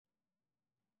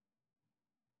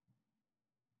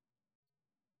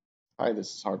Hi,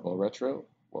 this is Hardball Retro.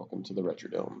 Welcome to the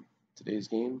Retrodome. Today's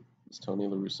game is Tony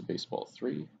La Russa Baseball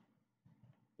 3.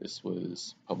 This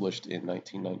was published in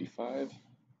 1995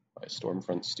 by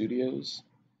Stormfront Studios.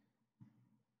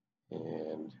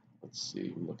 And let's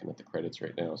see, I'm looking at the credits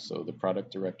right now. So the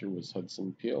product director was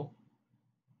Hudson Peel,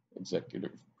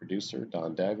 executive producer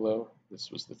Don Daglow. This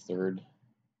was the third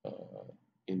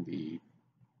in the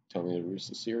Tony La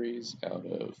Russa series out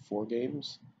of 4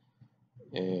 games.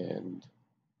 And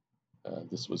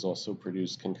this was also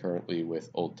produced concurrently with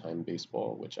Old Time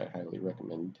Baseball, which I highly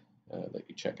recommend that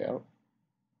you check out.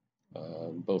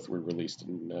 Both were released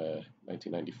in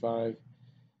 1995.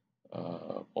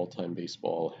 Old Time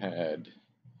Baseball had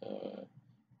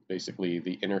basically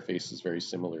the interface is very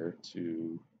similar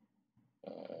to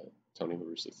Tony La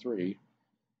Russa 3,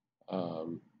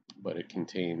 but it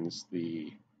contains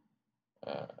the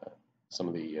some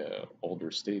of the older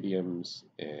stadiums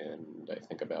and I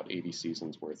think about 80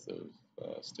 seasons worth of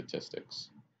statistics,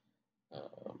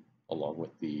 along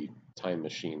with the time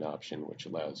machine option, which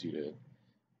allows you to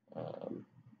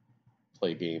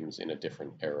play games in a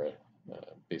different era.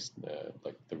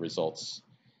 Like the results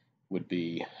would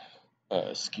be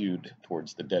skewed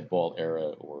towards the dead ball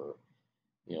era, or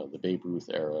the Babe Ruth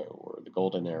era, or the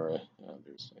golden era.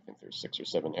 I think there's 6 or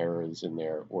 7 eras in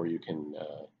there, or you can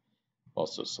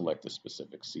also select a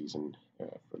specific season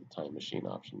for the time machine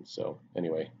option. So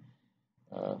anyway,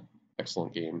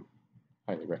 excellent game,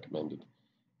 highly recommended.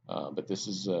 But this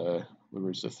is La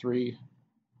Russa 3,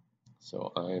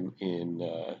 so I'm in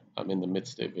the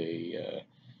midst of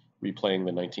replaying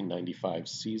the 1995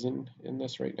 season in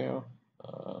this right now,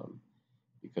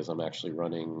 because I'm actually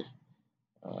running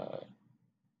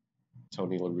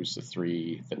Tony La Russa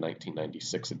 3, the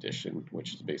 1996 edition,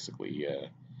 which is basically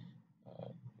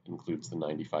includes the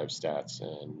 95 stats,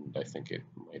 and I think it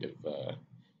might have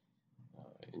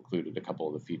included a couple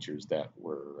of the features that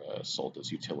were sold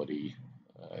as utility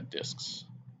discs.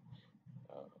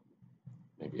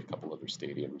 Maybe a couple other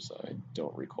stadiums, I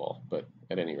don't recall, but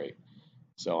at any rate.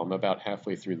 So I'm about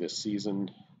halfway through this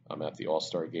season. I'm at the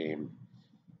All-Star game.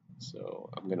 So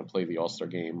I'm going to play the All-Star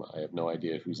game. I have no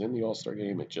idea who's in the All-Star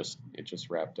game. It just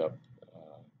wrapped up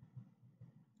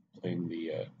playing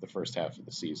the first half of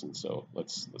the season. So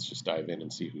let's just dive in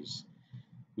and see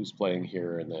who's playing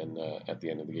here, and then at the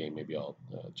end of the game, maybe I'll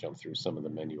jump through some of the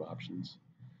menu options.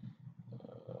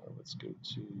 Let's go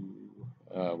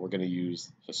to. We're going to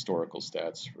use historical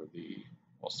stats for the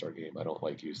All-Star game. I don't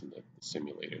like using the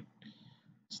simulated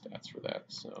stats for that.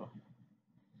 So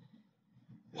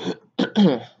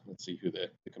let's see who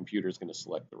the computer is going to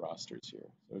select the rosters here.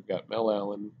 So we've got Mel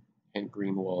Allen, Hank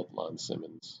Greenwald, Lon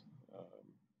Simmons.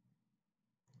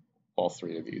 All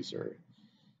 3 of these are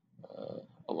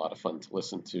a lot of fun to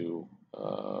listen to.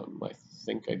 I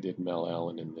think I did Mel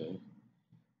Allen in the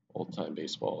Old Time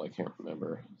Baseball. I can't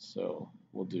remember. So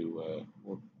we'll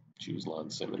choose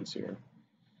Lon Simmons here.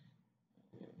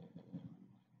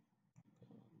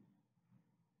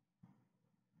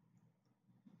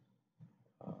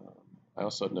 I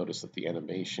also noticed that the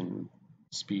animation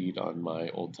speed on my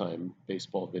Old Time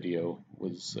Baseball video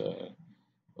was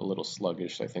a little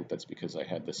sluggish. I think that's because I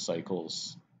had the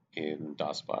cycles in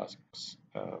DOSBox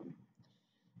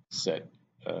set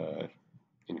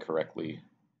incorrectly.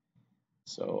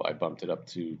 So I bumped it up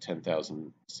to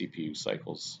 10,000 CPU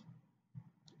cycles,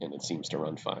 and it seems to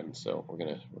run fine. So we're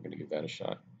gonna give that a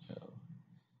shot.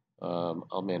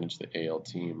 I'll manage the AL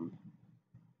team,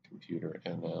 computer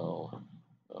ML.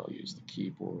 I'll use the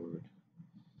keyboard,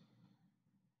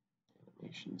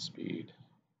 animation speed.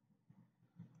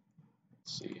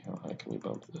 Let's see, how high can we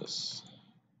bump this?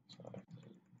 5, 10.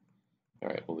 All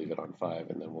right, we'll leave it on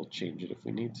 5, and then we'll change it if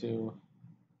we need to.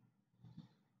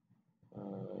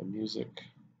 Music.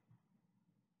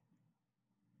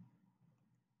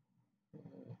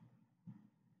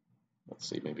 Let's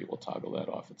see, maybe we'll toggle that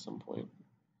off at some point.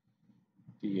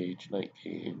 DH night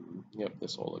game. Yep,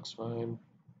 this all looks fine.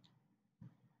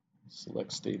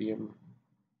 Select stadium.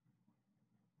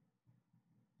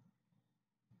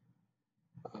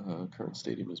 Current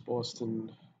stadium is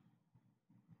Boston.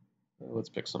 Let's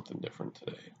pick something different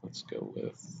today. Let's go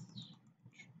with.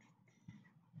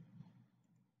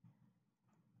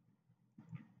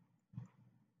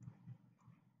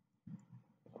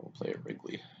 We'll play at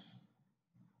Wrigley.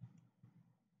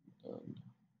 Done.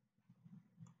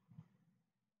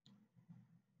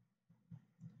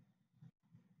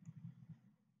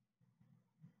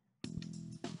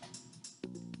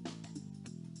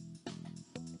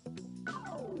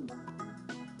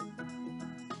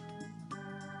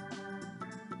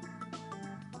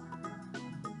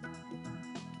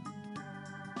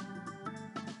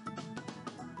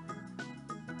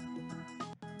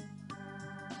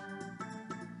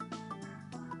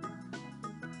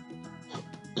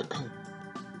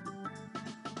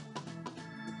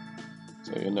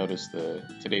 So you'll notice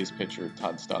today's pitcher,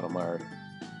 Todd Stottlemyre,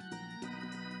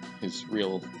 his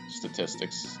real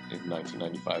statistics in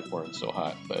 1995 weren't so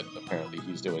hot, but apparently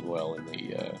he's doing well in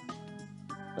the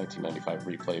 1995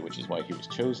 replay, which is why he was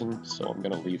chosen. So I'm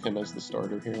going to leave him as the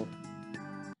starter here.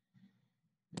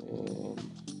 And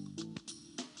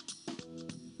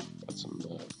got some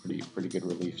pretty good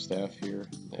relief staff here.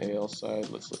 On the AL side,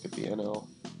 let's look at the NL.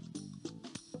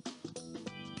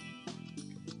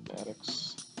 Maddox.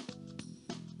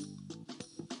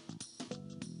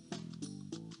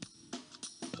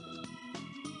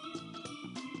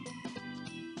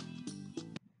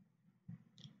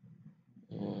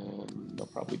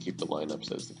 Probably keep the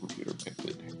lineups as the computer picked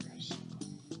it here. So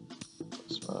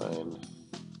looks fine.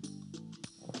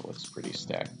 Looks pretty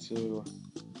stacked too.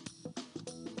 I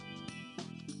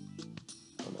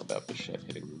don't know about Bichette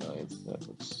hitting ninth. That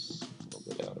looks a little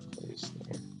bit out of place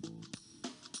there.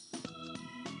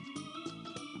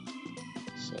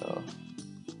 So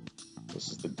this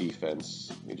is the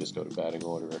defense. You just go to batting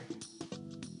order.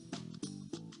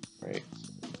 Right.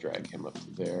 So drag him up to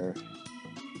there.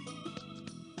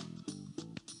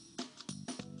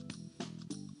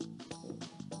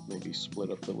 Maybe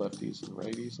split up the lefties and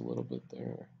righties a little bit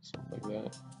there, something like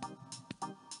that.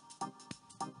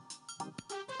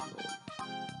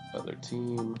 Other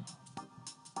team.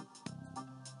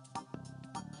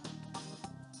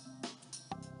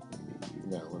 Maybe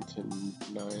Valentin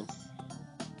ninth.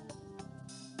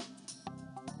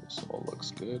 This all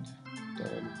looks good.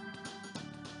 Done.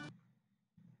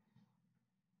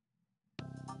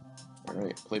 All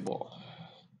right, play ball.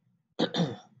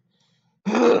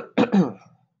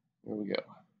 Here we go.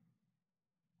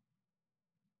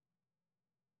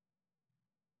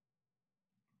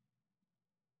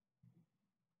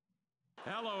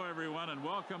 Hello, everyone, and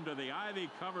welcome to the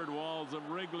ivy-covered walls of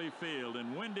Wrigley Field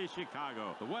in windy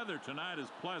Chicago. The weather tonight is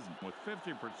pleasant with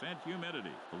 50%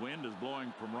 humidity. The wind is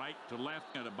blowing from right to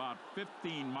left at about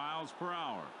 15 miles per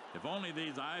hour. If only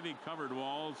these ivy-covered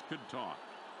walls could talk.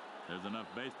 There's enough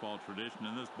baseball tradition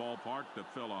in this ballpark to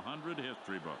fill 100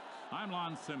 history books. I'm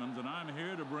Lon Simmons, and I'm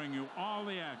here to bring you all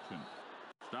the action.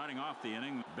 Starting off the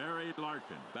inning, Barry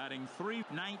Larkin, batting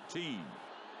 .319.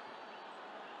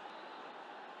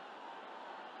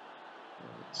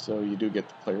 So you do get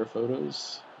the player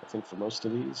photos, I think, for most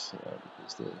of these,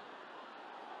 because the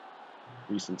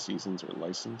recent seasons are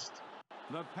licensed.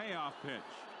 The payoff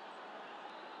pitch.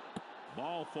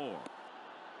 Ball 4. All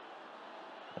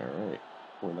right.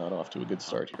 We're not off to a good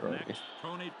start here, are we? Next,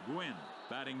 Tony Gwynn,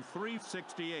 batting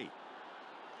 .368.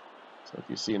 So if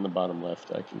you see in the bottom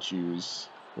left, I can choose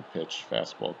the pitch,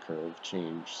 fastball, curve,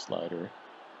 change, slider.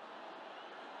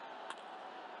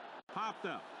 Popped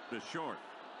up to short.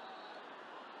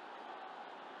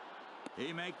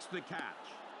 He makes the catch.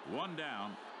 One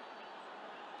down.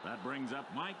 That brings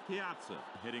up Mike Piazza,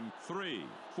 hitting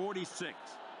 .346.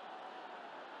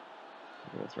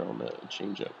 I'm going to throw him a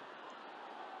changeup.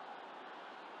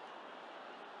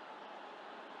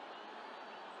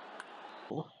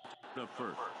 To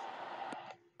first.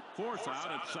 Force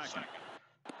out at second.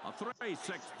 A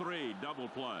 3-6-3 double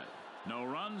play. No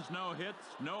runs, no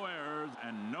hits, no errors,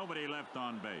 and nobody left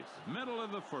on base. Middle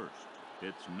of the first.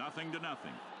 It's 0-0.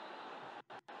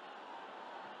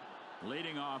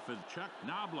 Leading off is Chuck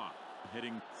Knobloch,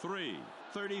 hitting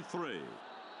 .333.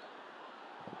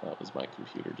 That was my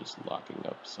computer just locking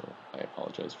up, so I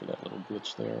apologize for that little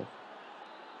glitch there.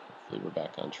 Hopefully we're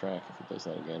back on track. If it does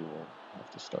that again, we'll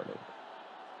have to start over.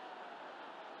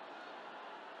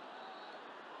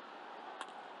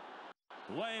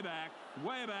 Way back,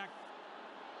 way back.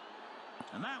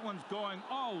 And that one's going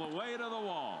all the way to the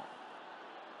wall.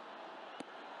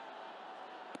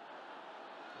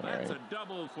 That's a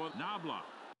double for Knobloch.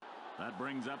 That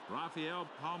brings up Rafael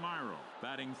Palmeiro,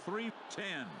 batting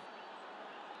 .310.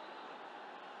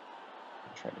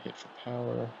 Try to hit for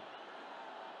power.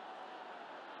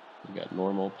 You got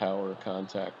normal, power,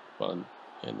 contact, bunt,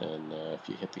 and then if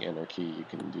you hit the enter key, you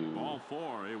can do Ball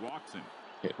 4. He walks him.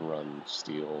 Hit and run,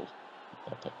 steal,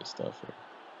 that type of stuff here.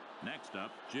 Next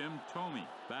up, Jim Thome,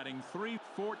 batting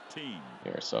 .314.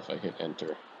 Here, so if I hit enter,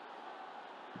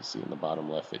 you see in the bottom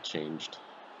left it changed.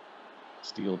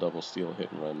 Steal, double steal,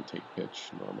 hit and run, take pitch,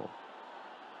 normal.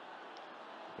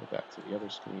 Go back to the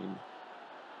other screen, and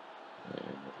we're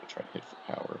going to try to hit for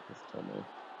power with Thome.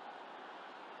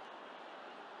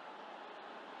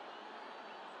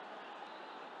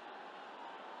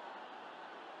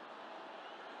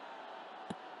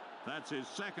 That's his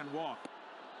second walk.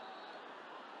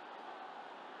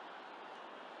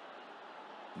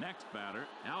 Next batter,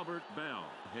 Albert Bell,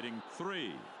 hitting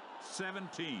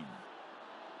 .317.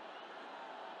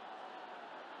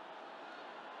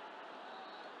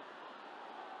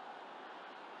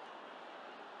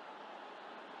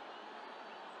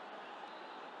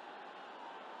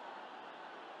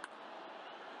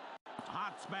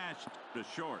 Hot smash to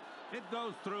short. It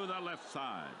goes through the left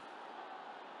side.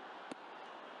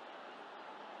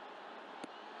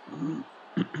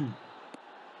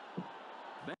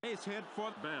 Base hit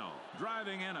for Bell,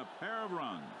 driving in a pair of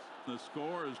runs. The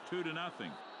score is 2-0.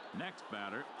 Next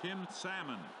batter, Tim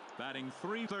Salmon, batting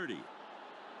 .330.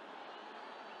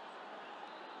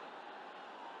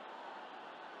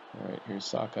 All right, here's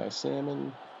Sockeye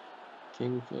Salmon,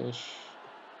 Kingfish.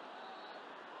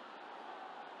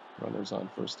 Runners on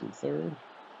first and third.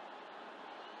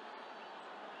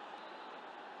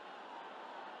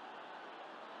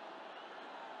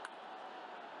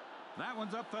 That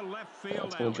one's up the left field.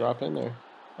 That's going to drop in there.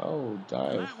 Oh,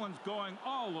 dive. And that one's going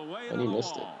all the way and to he the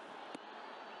missed wall.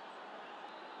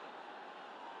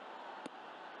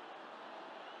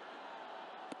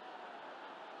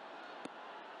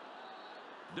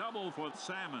 It. Double for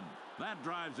Salmon. That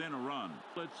drives in a run.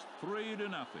 It's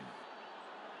 3-0.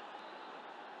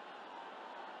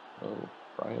 Oh,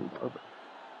 Brian Barber.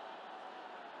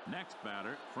 Next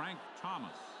batter, Frank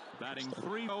Thomas, batting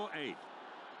 .308.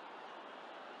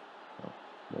 Oh,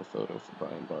 no photo for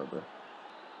Brian Barber.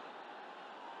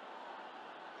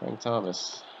 Frank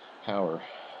Thomas, power.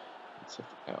 Let's hit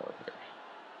the power here.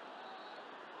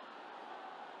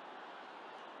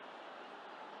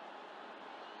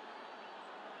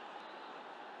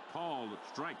 Called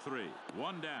strike 3.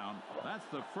 1 down. That's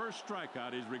the first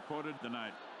strikeout he's recorded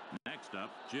tonight. Next up,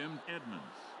 Jim Edmonds,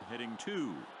 hitting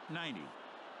 .290.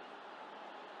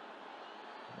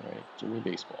 All right, Jimmy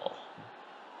Baseball.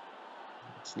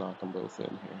 Let's knock them both in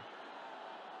here.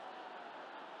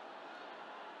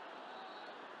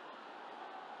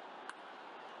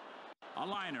 A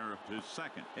liner to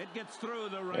second. It gets through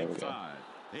the right side.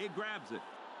 He grabs it.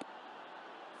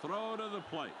 Throw to the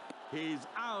plate. He's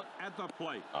out at the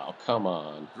plate. Oh, come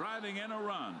on. Driving in a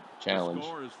run. Challenge. The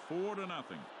score is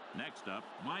 4-0. Next up,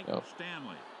 Mike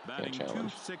Stanley, batting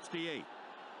 .268.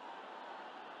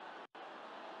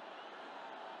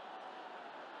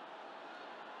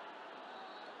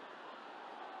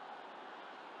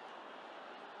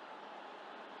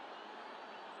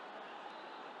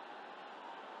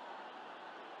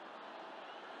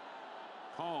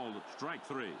 Called strike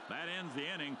 3. That ends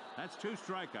the inning. That's 2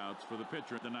 strikeouts for the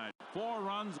pitcher tonight. 4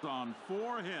 runs on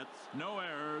 4 hits, no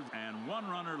errors, and 1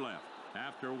 runner left.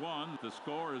 After 1, the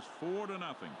score is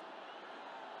 4-0.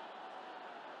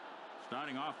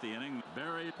 Starting off the inning,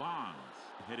 Barry Bonds,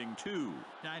 hitting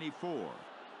 .294.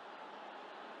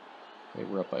 Hey,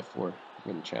 we're up by 4. I'm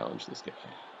going to challenge this guy.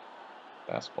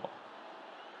 Fastball.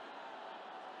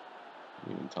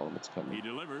 Didn't even tell him it's coming. He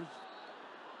delivers.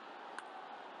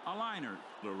 A liner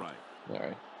to right. All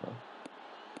right. Well,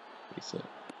 base hit.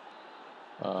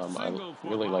 I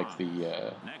really like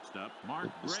the next up, Mark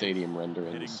the stadium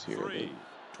renderings here.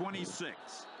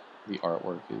 26. The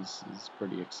artwork is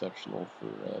pretty exceptional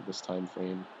for this time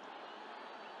frame,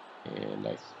 and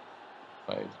if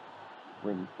I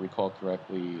recall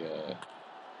correctly,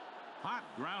 hot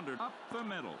grounder up the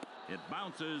middle. It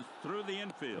bounces through the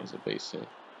infield. There's a base hit.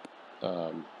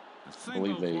 I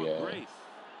believe they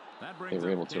were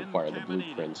able to acquire the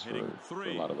blueprints for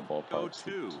a lot of the ballparks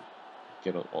to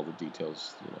get all the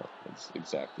details, as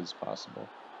exact as possible.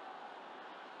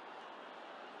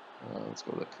 Let's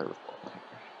go to the curveball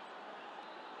here.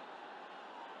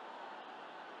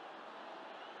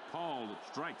 Called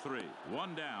strike 3.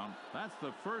 1 down. That's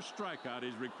the first strikeout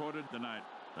he's recorded tonight.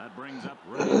 That brings up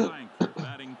Ray Lankford,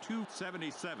 batting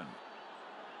 .277.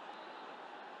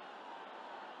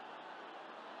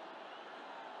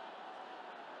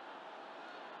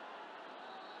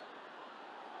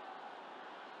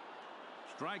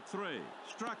 Strike 3.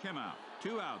 Struck him out.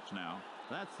 2 outs now.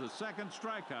 That's the second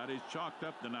strikeout he's chalked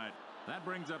up tonight. That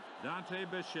brings up Dante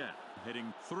Bichette,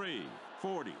 hitting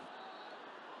 .340.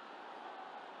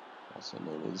 Also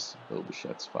known as Bo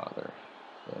Bichette's father.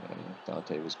 But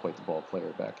Dante was quite the ball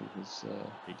player back in his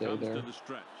he day comes there. To the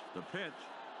stretch. The pitch.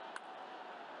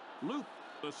 Loop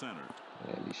the center.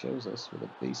 And he shows us with a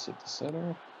base hit to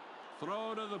center.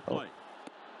 Throw to the plate.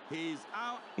 He's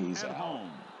out at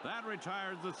home. That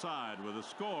retires the side with a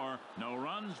score. No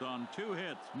runs on 2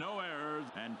 hits, no errors,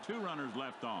 and 2 runners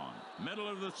left on. Middle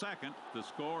of the second, the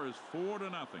score is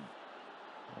 4-0.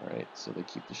 All right, so they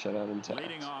keep the shutout intact.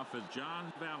 Leading off is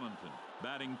John Valentin,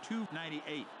 batting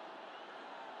 .298.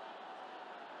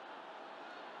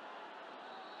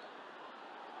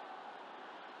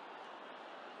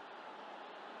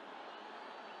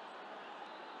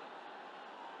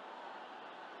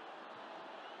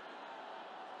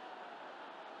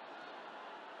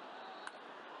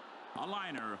 A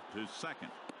liner to second.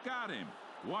 Got him.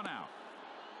 1 out.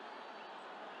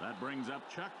 That brings up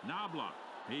Chuck Knobloch,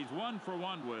 He's 1 for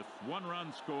 1 with 1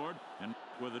 run scored and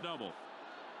with a double.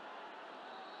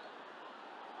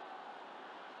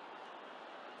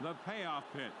 The payoff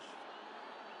pitch.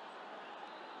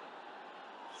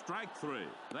 Strike 3.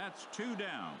 That's 2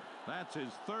 down. That's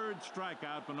his 3rd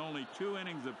strikeout in only 2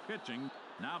 innings of pitching.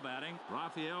 Now batting,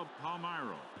 Rafael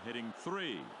Palmeiro, hitting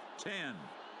 .310.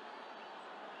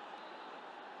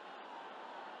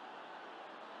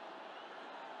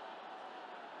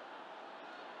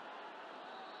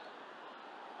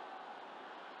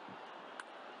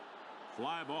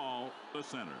 Fly ball to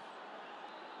center.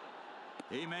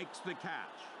 He makes the catch.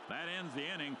 That ends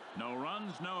the inning. No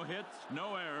runs, no hits,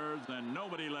 no errors, and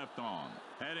nobody left on.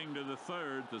 Heading to the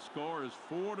 3rd, the score is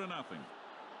 4-0.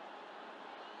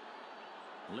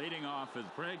 Leading off is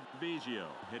Craig Biggio,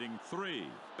 hitting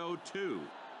 .302.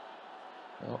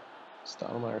 Well,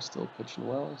 Stottlemyre's still pitching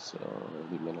well, so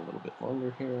I'll leave him in a little bit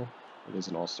longer here. It is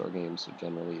an all-star game, so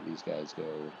generally these guys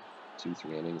go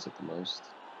 2-3 innings at the most.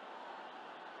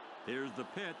 Here's the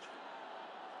pitch.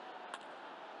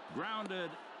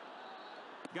 Grounded.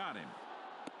 Got him.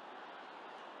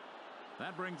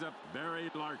 That brings up Barry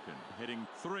Larkin, hitting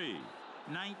 .319.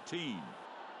 Here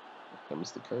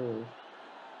comes the curve.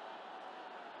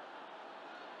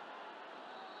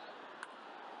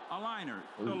 A liner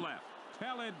to left.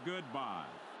 Tell it goodbye.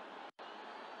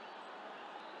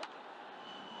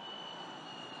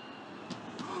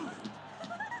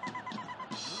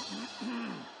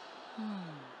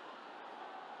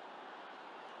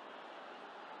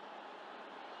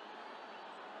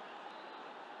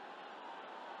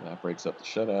 That breaks up the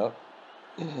shutout,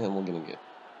 and we're going to get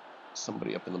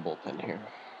somebody up in the bullpen here.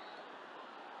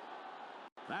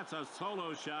 That's a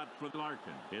solo shot for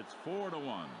Larkin. It's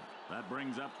 4-1. That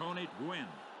brings up Tony Gwynn.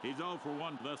 He's 0 for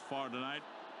 1 thus far tonight.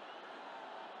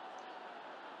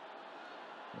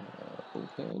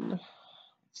 Bullpen. Let's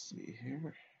see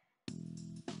here.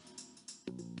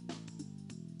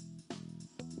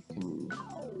 We can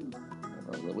have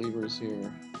our relievers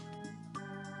here.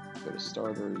 Go to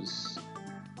starters.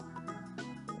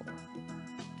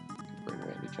 Bring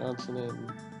Randy Johnson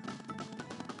in.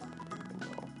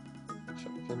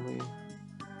 Chuck Finley.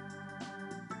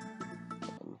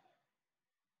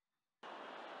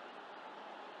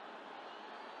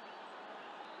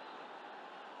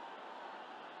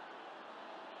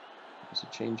 There's a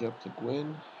changeup to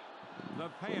Gwynn. The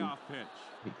payoff pitch.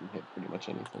 He can hit pretty much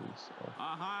anything. So. A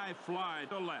high fly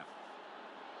to left.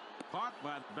 Caught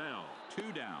by Bell.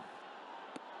 2 down.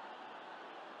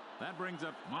 That brings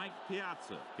up Mike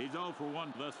Piazza. He's 0 for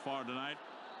 1 thus far tonight.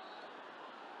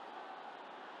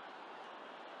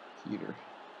 Peter.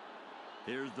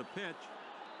 Here's the pitch.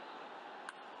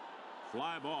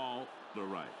 Fly ball to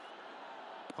right.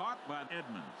 Caught by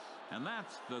Edmonds. And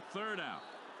that's the 3rd out.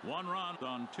 1 run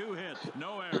on 2 hits,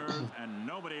 no errors, and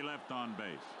nobody left on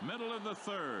base. Middle of the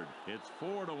 3rd, it's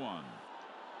 4-1.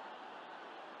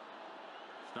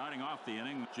 Starting off the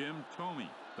inning, Jim Thome,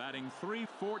 batting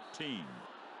 .314.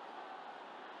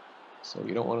 So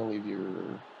you don't want to leave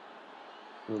your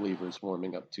relievers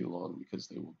warming up too long because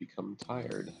they will become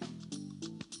tired.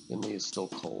 Finley is still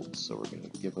cold, so we're going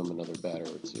to give him another batter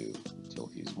or 2 until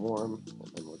he's warm,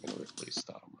 and then we're going to replace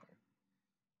Stottlemyre.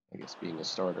 I guess being a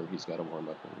starter, he's got to warm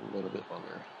up a little bit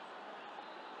longer.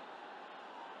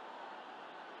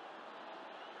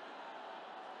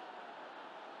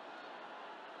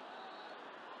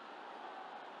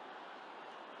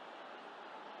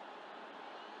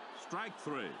 Strike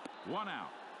 3, 1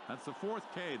 out. That's the 4th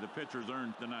K the pitcher's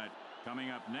earned tonight. Coming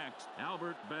up next,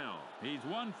 Albert Bell. He's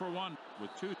 1 for 1 with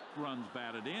 2 runs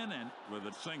batted in and with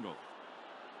a single.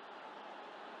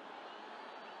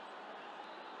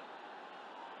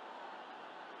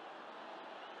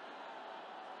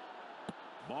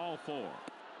 Ball 4.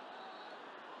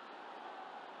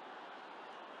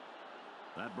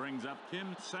 That brings up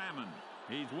Tim Salmon.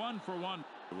 He's 1 for 1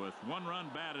 with 1 run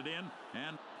batted in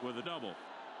and with a double.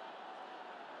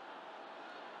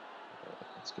 All right,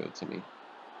 let's go, Timmy.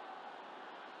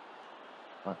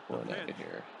 Rock one out of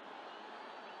here.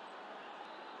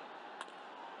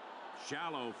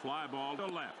 Shallow fly ball to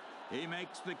left. He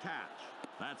makes the catch.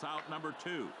 That's out number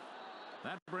 2.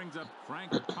 That brings up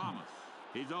Frank Thomas.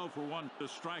 He's 0 for 1 to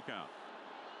strikeout.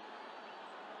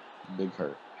 Big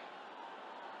hurt.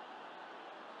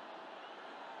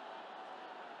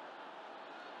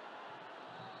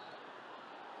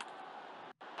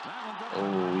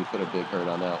 Oh, we put a big hurt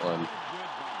on that one.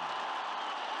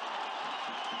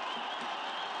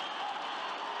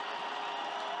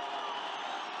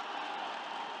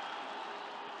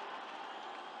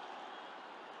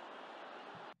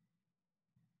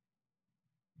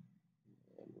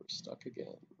 And we're stuck again.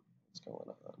 What's going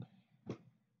on?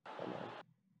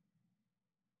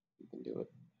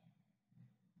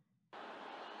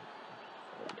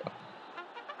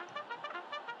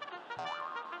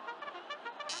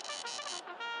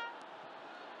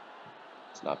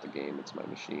 It's not the game, it's my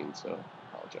machine, so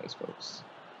I apologize, folks.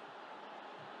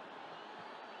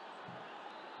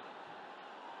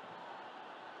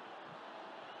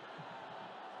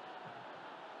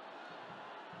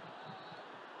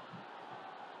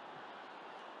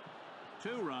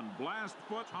 Two-run blast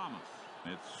for Thomas.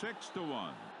 It's 6-1.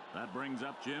 That brings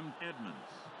up Jim Edmonds.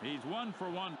 He's 1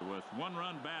 for 1 with 1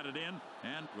 run batted in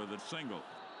and with a single.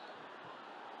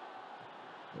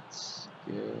 Let's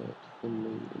get Finley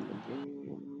in the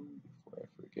game before I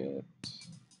forget.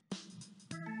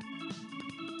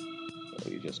 So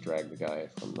you just drag the guy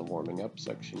from the warming up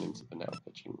section into the now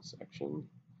pitching section.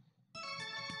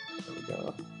 There we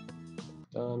go.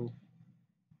 Done.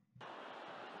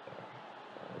 There.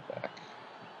 Now we're back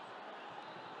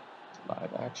to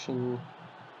live action.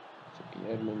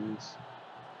 Jimmy Edmonds.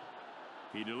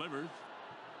 He delivers.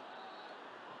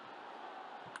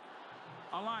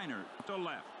 A liner to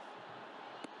left.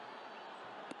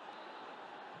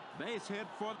 Base hit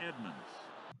for Edmonds.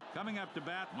 Coming up to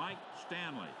bat, Mike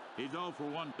Stanley. He's 0 for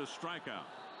 1 to strikeout.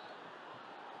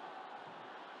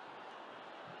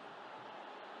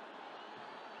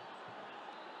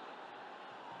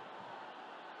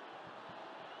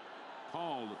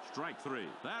 Called strike 3.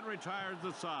 That retires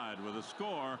the side with a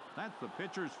score. That's the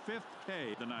pitcher's 5th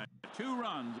K tonight. 2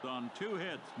 runs on 2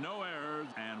 hits, no errors,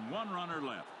 and 1 runner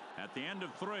left. At the end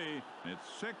of 3, it's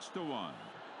 6-1.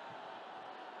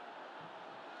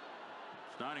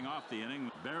 Starting off the inning,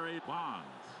 Barry Bonds.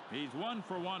 He's 1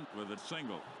 for 1 with a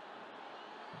single.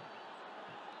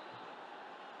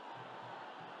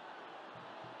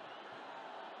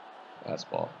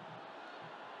 Fastball.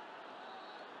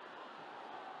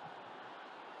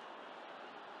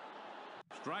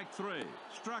 Strike 3.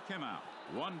 Struck him out.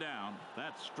 1 down.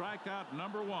 That's strikeout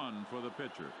number 1 for the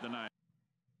pitcher tonight.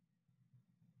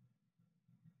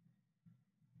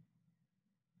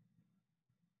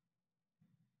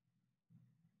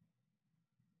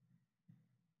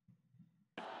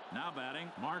 Now batting,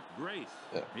 Mark Grace.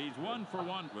 He's 1 for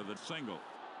 1 with a single.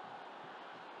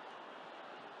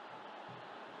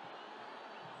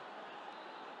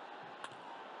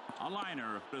 A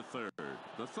liner to third.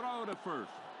 The throw to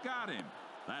first. Got him.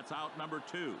 That's out number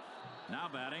 2. Now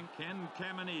batting, Ken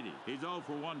Caminiti. He's 0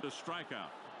 for 1 to strikeout.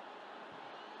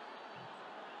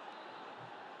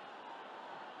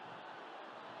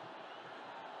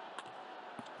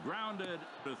 Grounded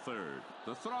to third.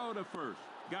 The throw to first.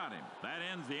 Got him. That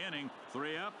ends the inning.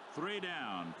 3 up, 3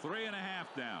 down,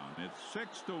 3.5 down. It's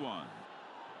 6-1. All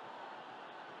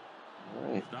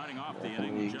right. Starting off the American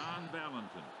inning, League John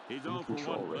Valentin. He's in 0 for 1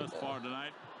 control right thus now. far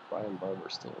tonight. Brian Barber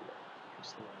still in there.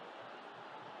 Interesting lineup.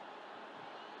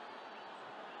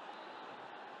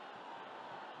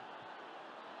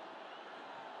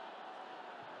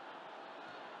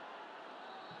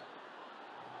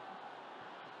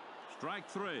 Strike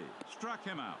 3. Struck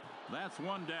him out. That's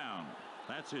 1 down.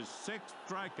 That's his 6th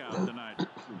strikeout tonight.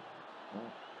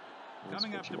 Well,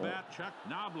 Coming up to bat, Chuck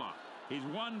Knobloch. He's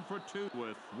 1 for 2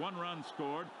 with 1 run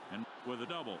scored and with a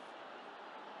double.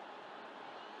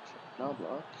 Chuck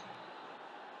Knobloch,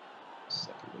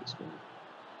 second baseman.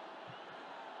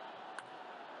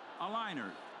 A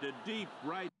liner to deep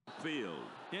right field.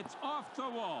 It's off the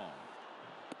wall.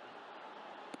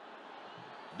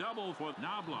 Double for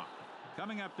Knobloch.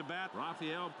 Coming up to bat,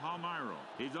 Rafael Palmeiro.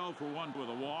 He's 0 for 1 with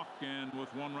a walk and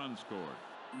with 1 run scored.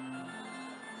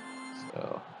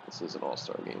 So this is an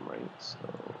all-star game, right? So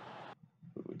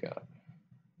who we got?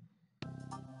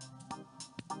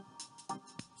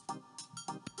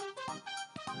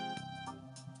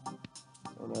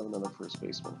 Don't have another first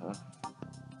baseman, huh?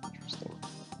 Interesting.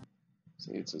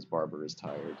 See, it says Barber is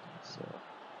tired, so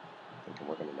I'm thinking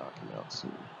we're going to knock him out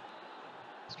soon.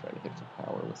 Let's try to hit for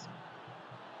power with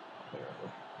Palmeiro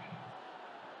here.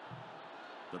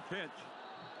 The pitch.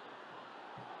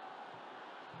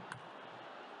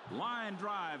 Line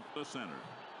drive to center.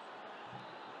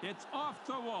 It's off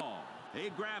the wall. He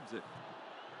grabs it.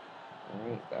 All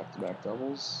right, back-to-back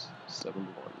doubles, 7-1.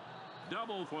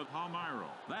 Double for Palmeiro.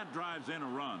 That drives in a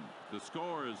run. The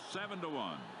score is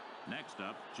 7-1. Next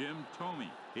up, Jim Thome.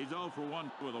 He's 0 for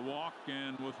 1 with a walk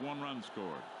and with 1 run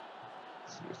scored.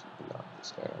 Let's see if we can knock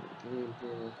this guy out of the game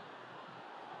here.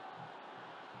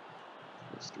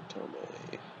 Mr.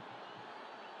 Thome.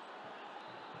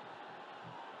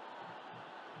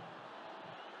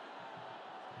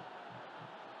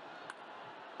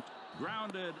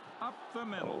 Grounded up the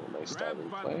middle. Oh, nice Grabbed diving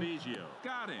by play. Biggio.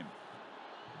 Got him.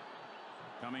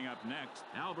 Coming up next,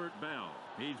 Albert Bell.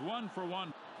 He's 1 for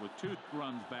 1 with 2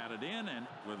 runs batted in and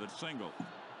with a single.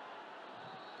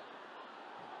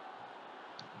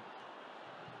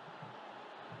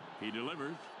 He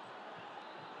delivers.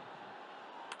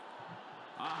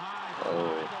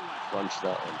 Crunch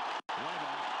that one.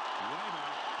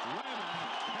 Way back.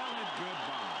 Tell it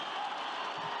goodbye.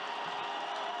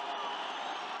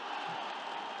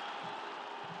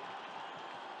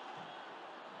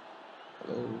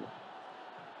 Hello.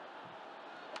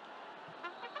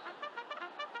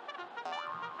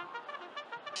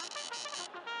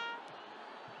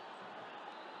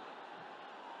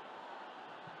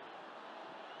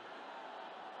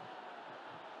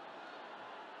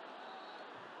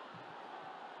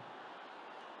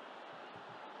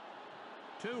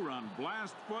 Two-run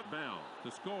blast foot bell.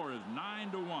 The score is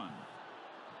 9-1.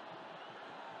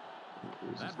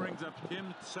 That brings up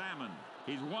Tim Salmon.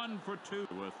 He's 1 for 2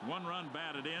 with 1 run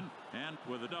batted in and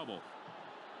with a double.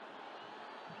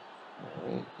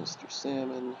 All right, Mr.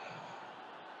 Salmon,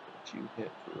 get you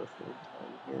hit for a 3rd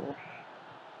time here.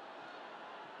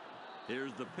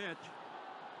 Here's the pitch.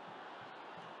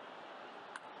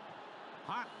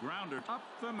 Hot grounder up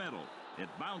the middle. It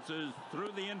bounces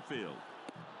through the infield.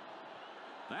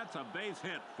 That's a base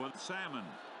hit for Salmon.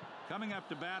 Coming up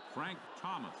to bat, Frank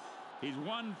Thomas. He's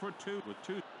 1 for 2 with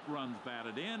 2 runs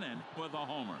batted in and with a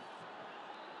homer.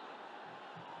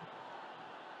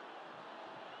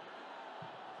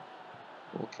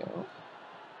 Full count.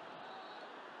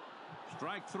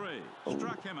 Strike 3. Oh.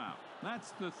 Struck him out.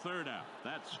 That's the 3rd out.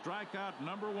 That's strikeout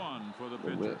number 1 for the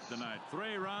pitcher whiff. tonight.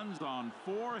 3 runs on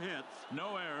 4 hits,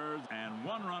 no errors, and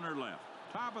 1 runner left.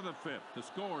 Top of the 5th. The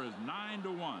score is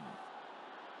 9-1.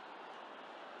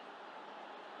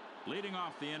 Leading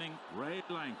off the inning, Ray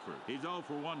Langford. He's 0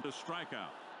 for 1 to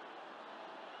strikeout.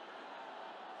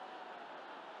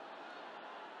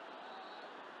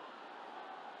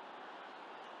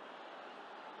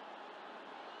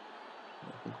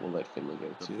 I think we'll let Finley go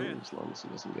The too, pitch. as long as he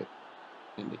doesn't get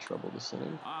into trouble this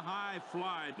inning. A high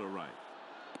fly to right.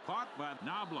 Caught by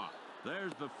Knobloch.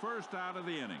 There's the 1st out of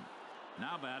the inning.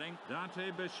 Now batting,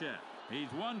 Dante Bichette. He's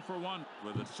 1 for 1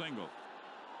 with a single.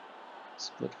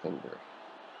 Split finger.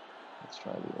 Let's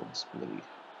try the old splitty.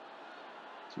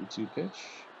 2-2 pitch.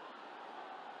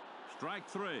 Strike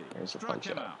 3. There's a Struck punch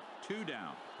him out. out. 2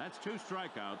 down. That's 2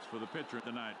 strikeouts for the pitcher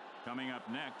tonight. Coming up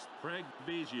next, Craig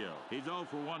Biggio. He's 0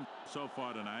 for 1 so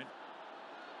far tonight.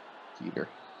 Heater.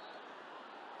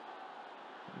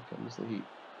 Here comes the heat.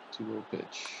 2-0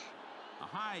 pitch. A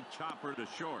high chopper to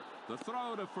short. The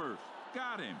throw to first.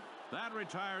 Got him. That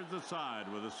retires the side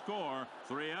with a score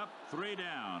 3 up, 3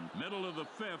 down. Middle of the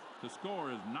 5th. The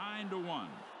score is 9-1.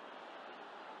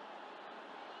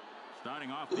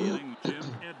 Starting off the inning, Jim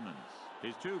Edmonds.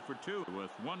 He's 2 for 2 with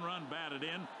 1 run batted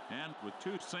in and with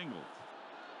 2 singles.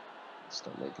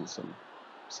 Start making some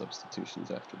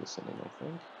substitutions after this inning, I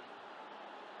think.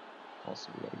 Also,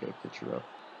 we got to get a pitcher up.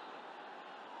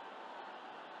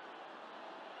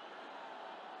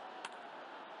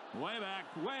 Way back,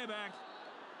 way back.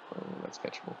 Oh, that's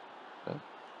catchable. Yeah.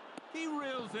 He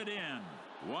reels it in.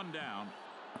 1 down.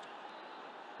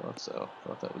 Thought so.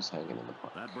 Thought that was hanging in the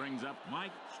park. That brings up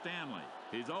Mike Stanley.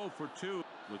 He's 0 for 2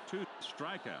 with 2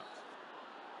 strikeouts.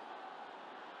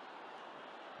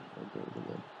 We'll go to the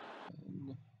pen.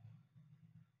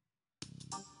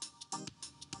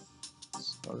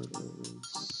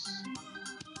 Starters.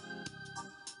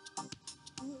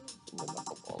 And the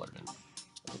knuckleballer in.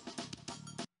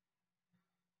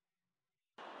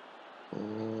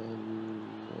 And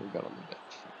what we got on the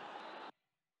bench here?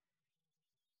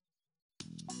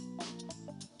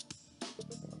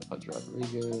 Pudge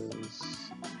Rodriguez.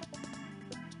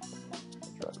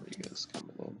 Rodriguez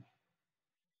coming in.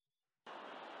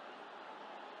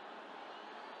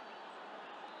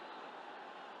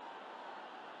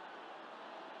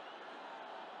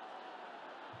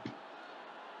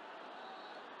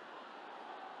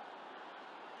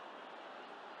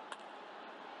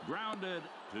 Grounded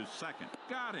to second.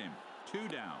 Got him. 2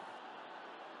 down.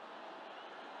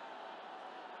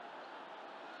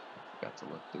 Forgot to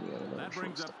look. Do we have another That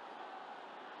brings shortstop? up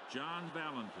John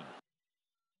Valentin.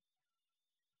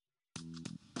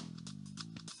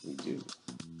 We do.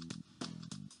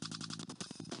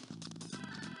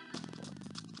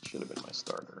 Should have been my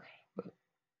starter, but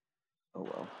oh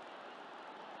well.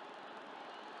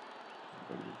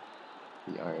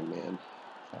 Bring the Iron Man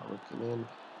Falcon in.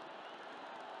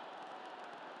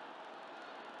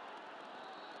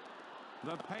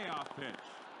 The payoff pitch.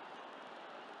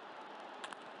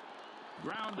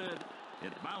 Grounded.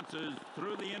 It bounces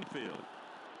through the infield.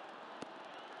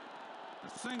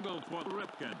 A single for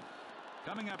Ripken.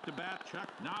 Coming up to bat, Chuck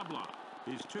Knobloch.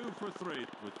 He's 2 for 3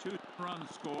 with 2 runs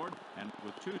scored and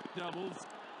with 2 doubles.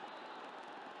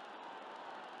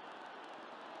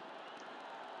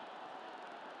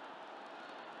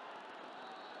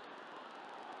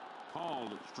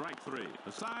 called strike 3.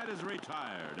 The side is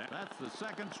retired. That's the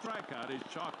second strikeout he's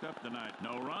chalked up tonight.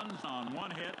 No runs on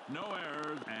 1 hit, no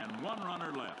errors, and 1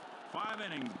 runner left. 5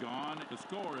 innings gone. The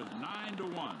score is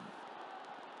 9-1.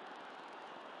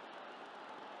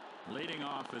 Leading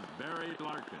off is Barry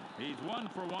Larkin. He's 1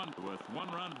 for 1 with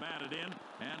 1 run batted in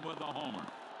and with a homer.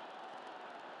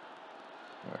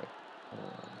 All right.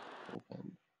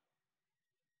 Bullpen.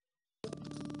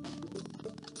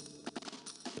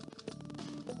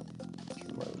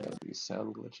 Why we got these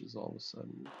sound glitches all of a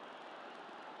sudden?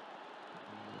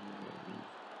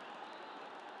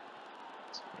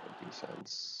 Let's go to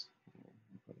defense.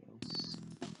 Anybody else?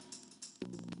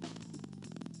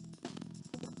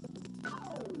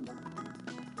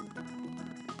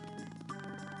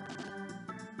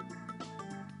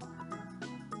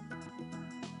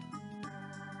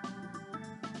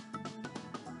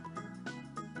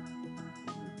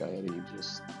 Coyote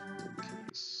just in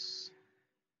case.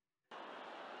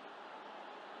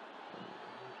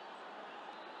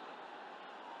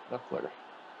 Knuckler.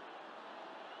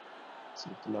 See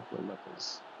if the Knuckler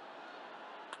knuckles.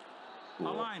 Cool.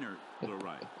 A liner to the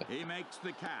right. He makes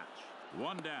the catch.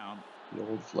 1 down. The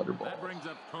old flutter ball. That brings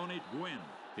up Tony Gwynn.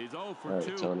 He's 0 for All right,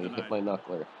 2 Tony, tonight. hit my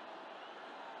Knuckler.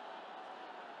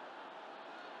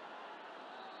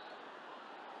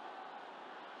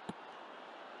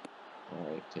 All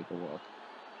right, take a walk.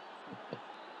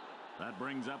 That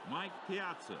brings up Mike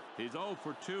Piazza. He's 0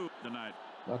 for 2 tonight.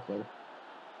 Knuckler.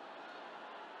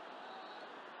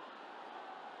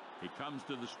 He comes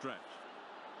to the stretch.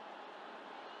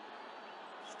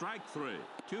 Strike 3.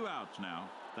 2 outs now.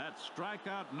 That's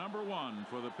strikeout number 1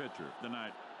 for the pitcher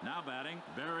tonight. Now batting,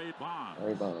 Barry Bonds.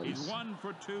 Barry Bonds. He's 1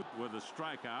 for 2 with a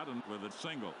strikeout and with a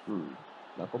single.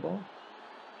 Knuckleball?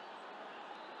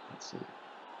 Let's see.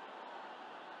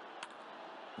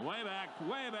 Way back,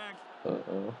 way back.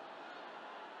 Uh-oh.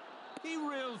 He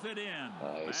reels it in.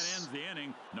 Nice. That ends the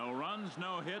inning. No runs,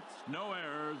 no hits, no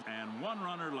errors, and 1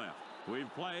 runner left.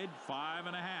 We've played 5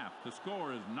 1/2. The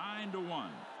score is 9-1.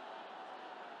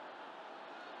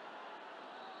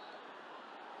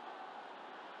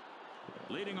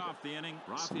 Leading off the inning,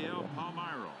 Rafael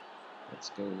Palmeiro.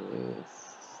 Let's go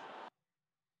with...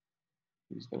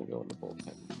 Who's going to go in the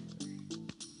bullpen?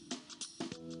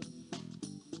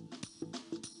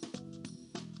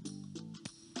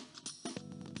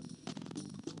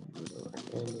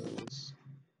 Hernandez.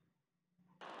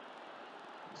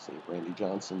 Save Randy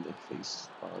Johnson to face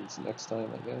Bonds next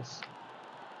time, I guess.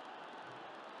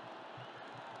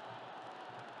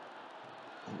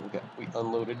 And we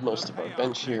unloaded most of our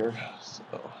bench here, so.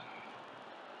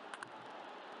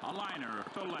 A liner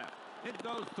to left. It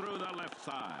goes through the left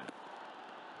side.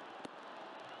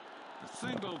 A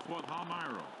single for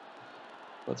Palmeiro.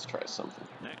 Let's try something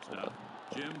here. Next up,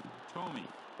 Jim Thome.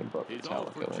 He's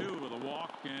 0 for 2 with a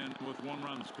walk and with 1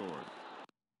 run scored.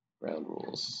 Ground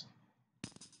rules.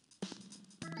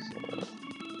 So,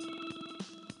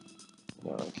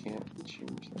 no, I can't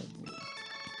change that here.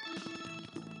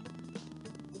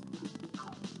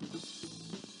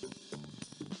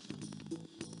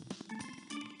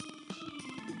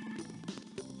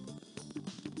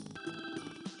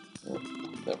 Oh,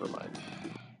 never mind.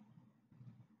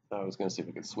 I was going to see if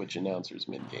we could switch announcers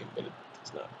mid-game, but it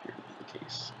does not appear to be the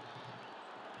case.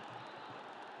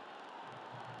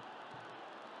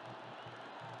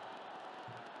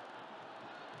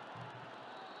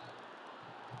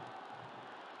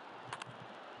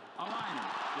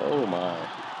 Oh my.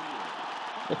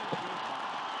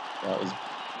 That was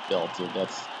belted.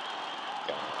 That's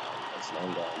gone. That's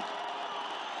long gone.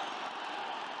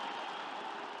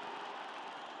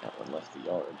 That one left the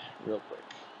yard real quick.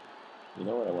 You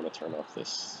know what? I want to turn off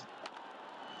this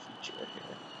feature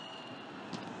here.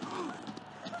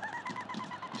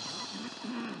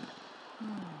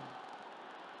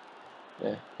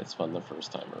 Yeah, it's fun the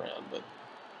first time around, but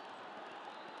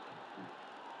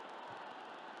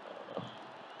I don't know.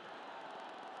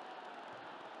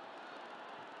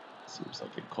 Seems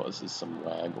like it causes some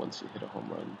lag once you hit a home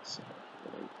run, so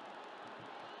I'm gonna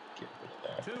get rid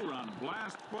of that. 2-run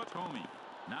blast for Thome.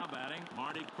 Now batting,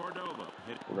 Marty Cordova.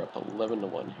 We're up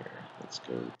 11-1 here. Let's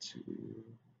go to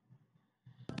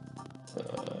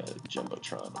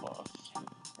Jumbotron off,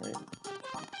 right?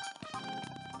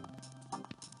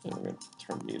 And we're going to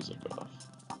turn music off.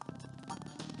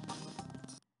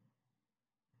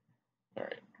 All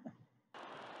right.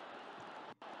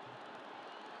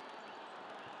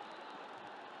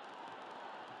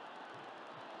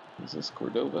 Is this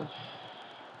Cordova?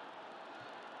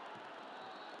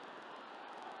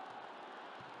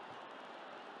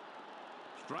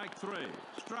 Strike 3.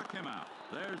 Struck him out.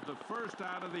 There's the first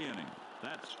out of the inning.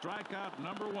 That's strikeout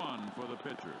number 1 for the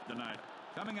pitcher tonight.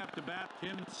 Coming up to bat,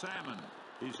 Tim Salmon.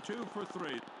 He's 2 for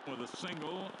 3 with a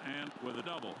single and with a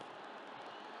double.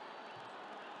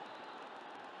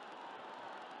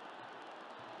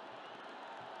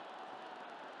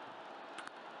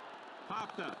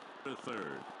 Popped up to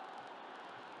third.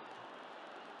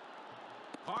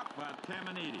 Caught by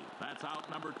Caminiti. That's out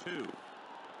number 2.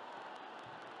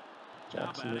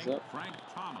 Jackson now is batting, up. Frank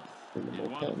Thomas. In the He's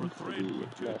 1 bullpen for for 3 the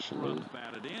with 2 National runs League.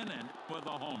 batted in and with a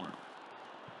homer.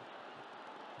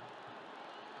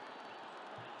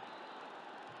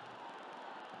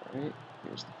 All right,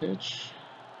 here's the pitch.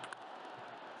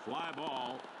 Fly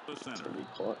ball to It's center. going to be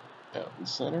caught out in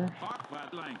center. Caught by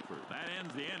Langford. That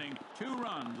ends the inning. 2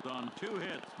 runs on 2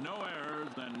 hits, no errors,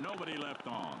 and nobody left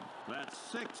on. That's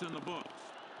 6 in the books.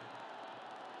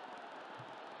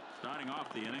 Starting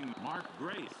off the inning, Mark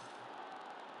Grace.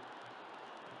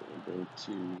 Going to go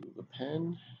to the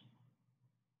pen.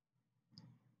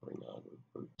 Bring on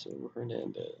Roberto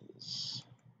Hernandez.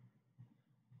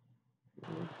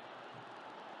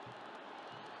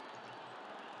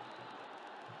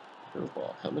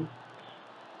 Curveball coming.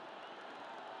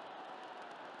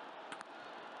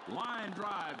 Line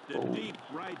drive to deep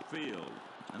right field.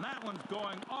 And that one's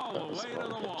going all the way to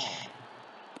the wall.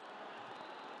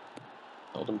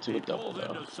 Held him to a double, He pulls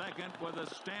though. into second with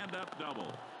a stand-up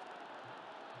double.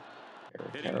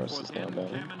 Eric Hitting Harris for is now Tim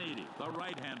batting. Caminiti, the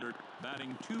right-hander,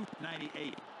 batting .298.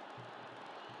 Here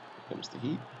comes the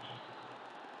heat.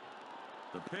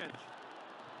 The pitch.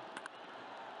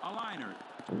 A liner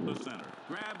to center.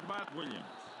 Grabbed by Williams.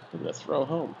 Look at that throw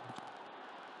home.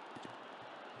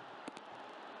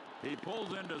 He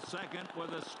pulls into second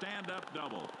with a stand-up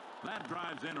double. That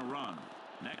drives in a run.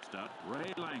 Next up,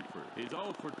 Ray Langford. He's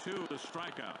 0 for 2 to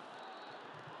strikeout.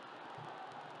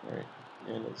 All right,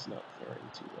 and it's not faring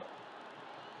too well.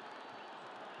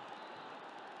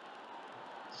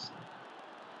 Let's see.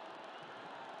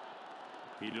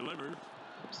 He delivers.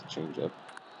 There's the changeup.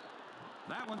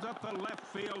 That one's up the left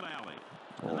field alley.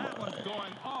 Oh And that my. one's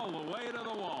going all the way to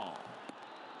the wall.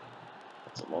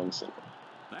 That's a long single.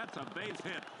 That's a base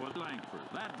hit for Langford.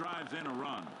 That drives in a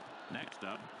run. Next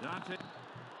up, Dante.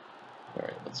 All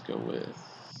right, let's go with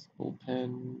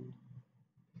bullpen.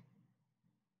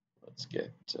 Let's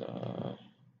get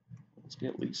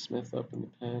Lee Smith up in the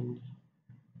pen.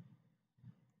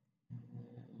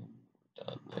 And we're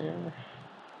done there.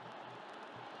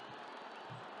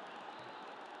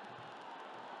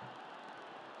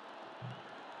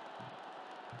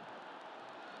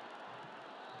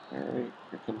 All right,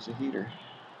 here comes a heater.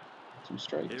 2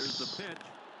 strikes. Here's the pitch.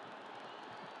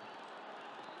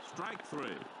 Strike 3.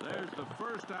 There's the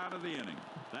first out of the inning.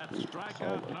 That's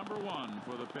strikeout number 1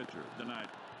 for the pitcher tonight.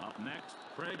 Up next,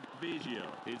 Craig Biggio.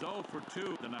 He's 0 for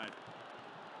 2 tonight.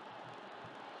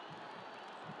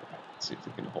 Let's see if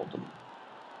we can hold him.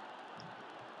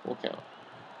 Full count.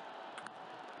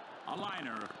 A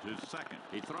liner to second.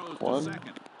 He throws 1, to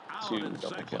second. Out 2, at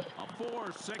double second. play. A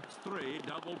 4-6-3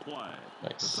 double play.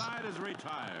 Nice. The side is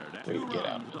retired. Way 2 to get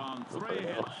runs out, on 3 Roberto.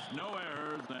 hits, no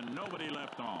errors, and nobody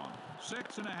left on.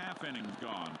 6.5 innings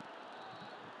gone.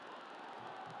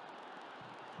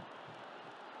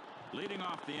 Leading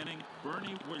off the inning,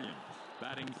 Bernie Williams,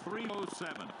 batting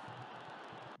 .307.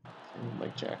 And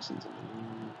Mike Jackson's in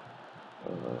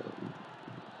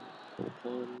the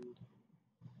bullpen.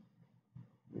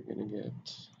 We're gonna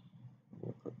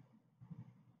put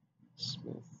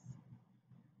Smith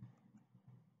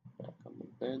back on the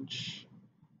bench.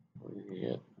 We're gonna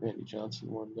get Randy Johnson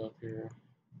warmed up here.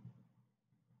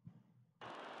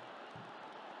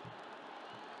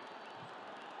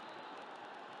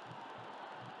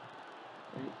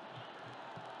 Right.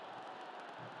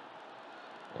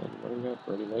 And what do we got?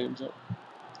 Bernie Williams up.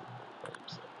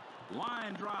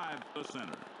 Line drive to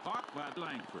center. Caught by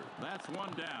Langford. That's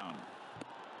 1 down.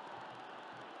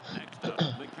 Next up,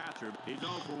 the catcher. He's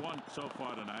 0 for 1 so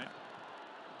far tonight.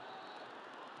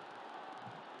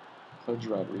 Pudge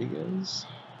Rodriguez.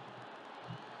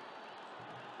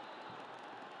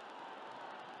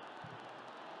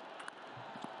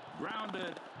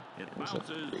 Grounded. It There's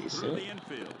bounces through the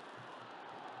infield.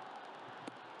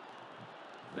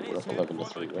 We're up Base hit 11 to for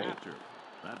 3, the right? catcher.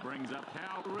 That brings up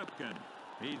Cal Ripken.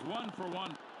 He's 1 for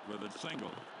 1 with a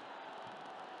single.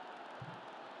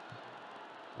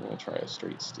 I'm going to try a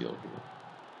straight steal here.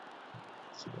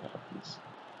 See what happens.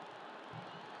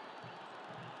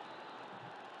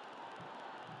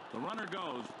 The runner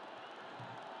goes.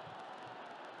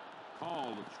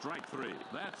 Called strike 3.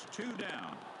 That's 2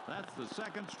 down. That's the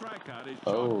second strikeout he's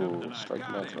chalked up tonight. Strike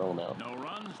him out, throw him out. No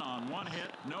runs on 1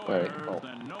 hit, no Right. errors,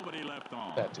 and nobody left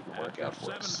on. That didn't work out After for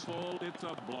 7 us. full, it's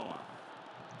a blowout.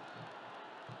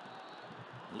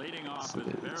 Leading Yes, off is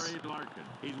it is. Barry Larkin.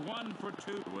 He's 1 for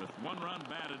 2 with 1 run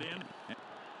batted in.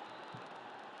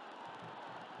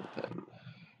 Bullpen.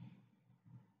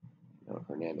 Now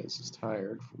Hernandez is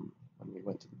tired from when we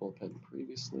went to the bullpen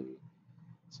previously.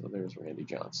 So there's Randy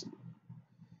Johnson.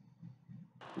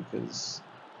 Because,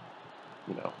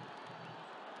 you know,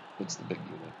 it's the big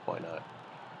unit. Why not?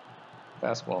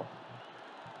 Fastball.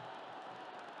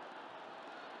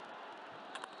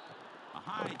 A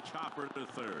high chopper to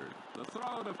third. The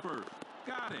throw to first.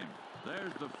 Got him.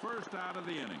 There's the first out of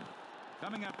the inning.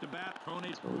 Coming up to bat,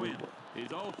 Tony Quinn. He's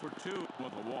 0 for 2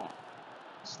 with a walk.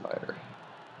 Slider.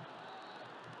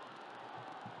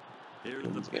 Here's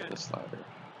Quinn's the getting pitch. a slider.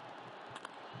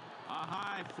 A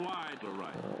high fly to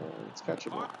right. It's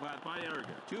catchable. Caught by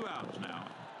Erga. 2 outs now.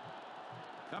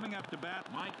 Coming up to bat,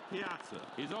 Mike Piazza.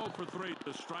 He's 0 for 3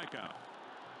 to strikeout.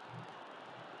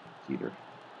 Heater.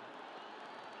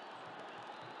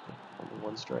 Only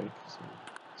 1 strike, so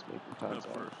it's making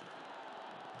contact. First.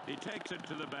 He takes it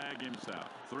to the bag himself.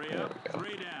 3 There up, we go.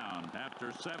 3 down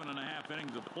after 7.5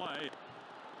 innings of play.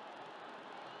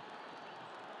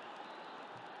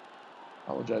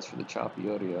 Apologize for the choppy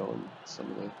audio and some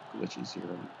of the glitches here.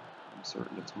 I'm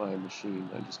certain it's my machine.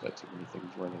 I just got too many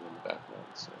things running in the background,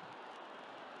 so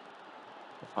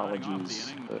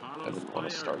apologies. Inning, but I didn't want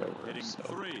to start over, so it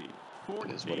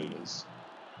is what it is.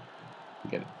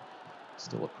 Get it.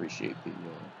 Still appreciate the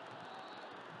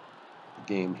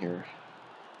game here.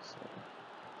 So.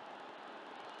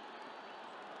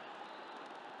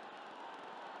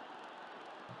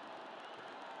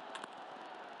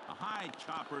 A high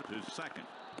chopper to second.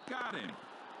 Got him.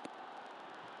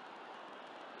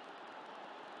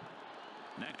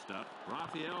 Next up,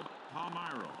 Rafael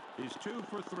Palmeiro. He's 2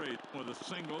 for 3 with a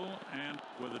single and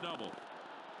with a double.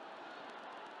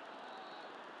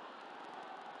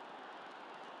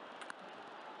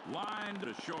 Line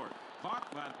to short.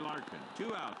 Caught by Larkin.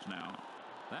 2 outs now.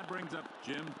 That brings up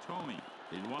Jim Thome.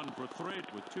 He's 1 for 3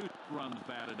 with 2 runs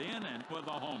batted in and with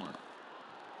a homer.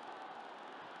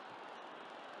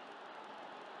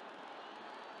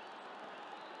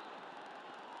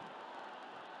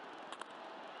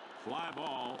 Fly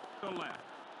ball to left.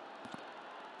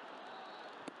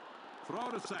 Throw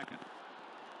to second.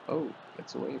 Oh,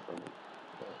 gets away from him.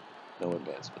 No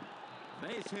advancement.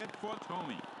 Base hit for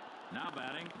Thome. Now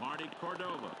batting, Marty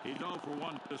Cordova. He's 0 for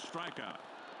 1 to strikeout.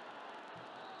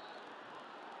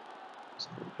 It's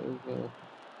Cordova.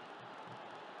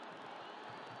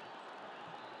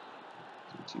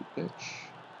 2-2 pitch.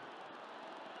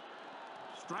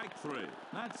 Strike 3.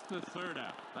 That's the 3rd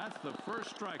out. That's the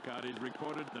first strikeout he's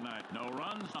recorded tonight. No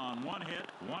runs on 1 hit,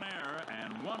 1 error,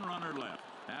 and 1 runner left.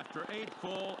 After 8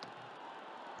 full.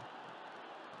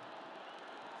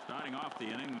 Starting off the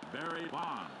inning, Barry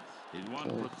Bonds. He's 1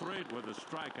 for 3 with a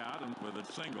strikeout and with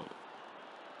a single.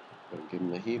 Gotta give him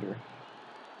the heater.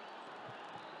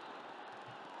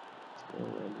 Let's go,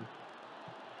 Randy.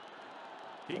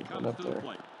 He comes to the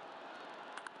plate.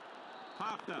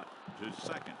 Popped up to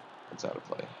second. It's out of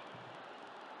play.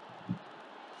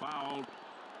 Fouled.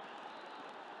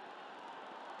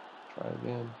 Try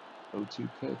again. 0-2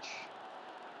 pitch.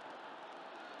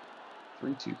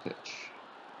 3-2 pitch.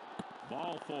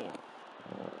 Ball 4.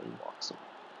 He walks him.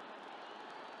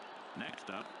 Next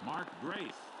up, Mark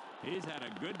Grace. He's had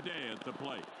a good day at the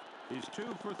plate. He's 2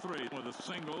 for 3 with a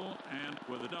single and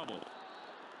with a double.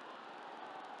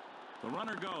 The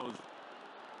runner goes.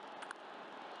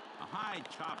 A high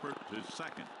chopper to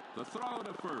second. The throw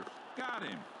to first. Got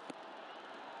him.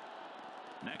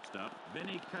 Next up,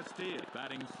 Vinny Castilla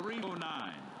batting .309.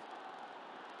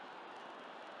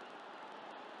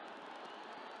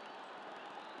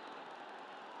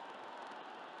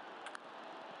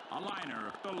 A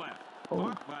liner to left.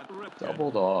 Oh, By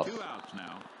doubled off. 2 outs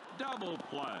now. Double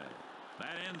play.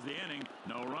 That ends the inning.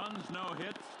 No runs, no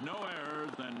hits, no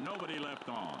errors, and nobody left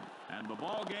on. And the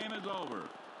ball game is over.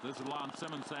 This is Lon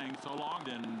Simmons saying so long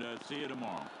and see you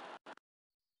tomorrow.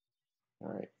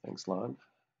 All right. Thanks, Lon.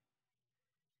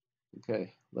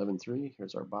 Okay. 11-3.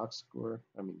 Here's our box score.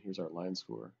 Here's our line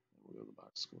score. We'll go to the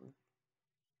box score.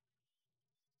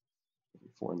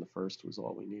 4 in the first was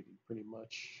all we needed, pretty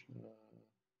much.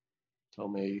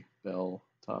 Thome, Bell,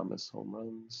 Thomas, home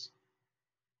runs.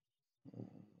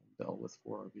 Bell with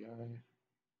 4 RBI.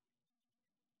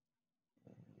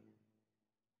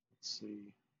 Let's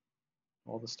see.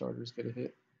 All the starters get a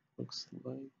hit, looks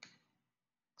like,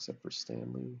 except for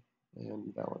Stanley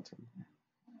and Valentin.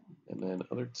 And then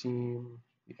other team,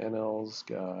 the NLs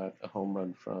got a home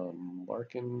run from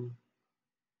Larkin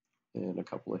and a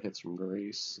couple of hits from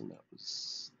Grace, and that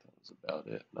was about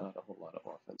it. Not a whole lot of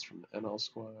offense from the NL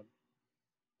squad.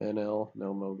 NL,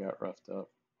 Nomo got roughed up.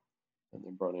 And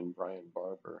they brought in Brian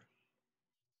Barber.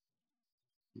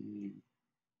 He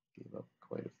gave up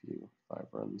quite a few, 5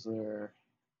 runs there.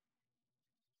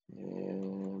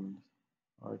 And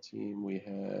our team, we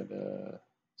had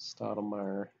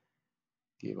Stottlemyre,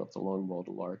 gave up the long ball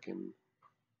to Larkin.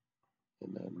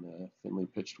 And then Finley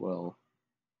pitched well.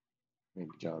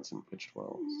 Randy Johnson pitched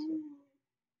well.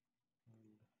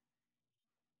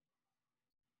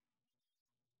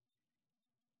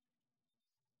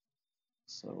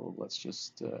 So let's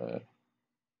just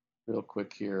real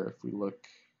quick here, if we look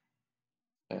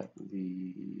at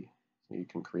the, so you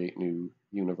can create new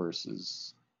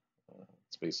universes.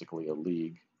 It's basically a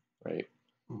league, right?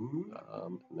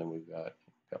 And then we've got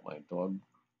my dog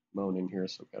moaning here,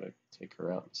 so I've got to take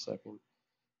her out in a second.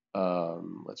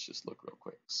 Let's just look real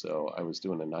quick. So I was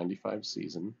doing a 95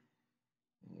 season,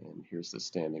 and here's the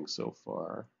standing so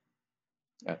far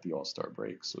at the All-Star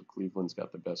break. So Cleveland's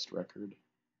got the best record.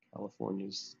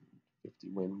 California's 50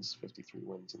 wins, 53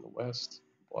 wins in the West.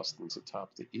 Boston's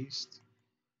atop the East.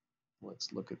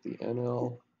 Let's look at the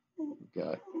NL. We've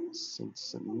got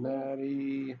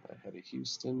Cincinnati ahead of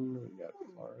Houston. We've got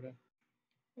Florida.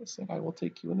 I said I will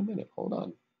take you in a minute.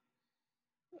 Hold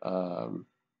on.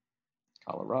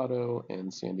 Colorado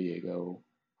and San Diego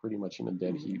pretty much in a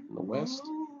dead heat in the West.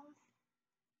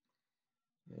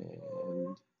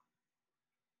 And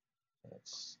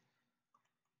that's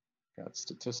got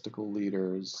statistical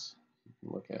leaders you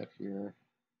can look at here.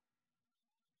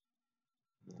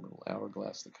 A little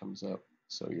hourglass that comes up.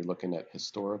 So you're looking at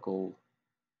historical,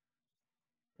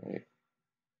 right?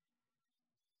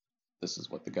 This is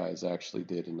what the guys actually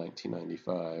did in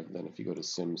 1995. Then if you go to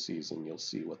sim season, you'll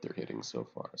see what they're hitting so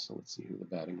far. So let's see who the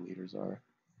batting leaders are.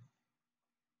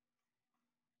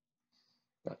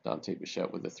 Got Dante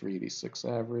Bichette with a 386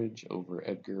 average over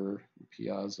Edgar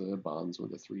Piazza, Bonds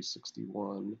with a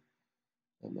 361.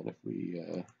 And then if we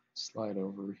slide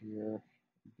over here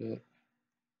a bit,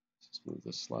 just move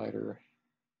the slider.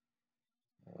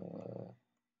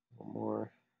 One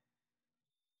more.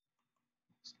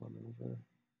 Next one over.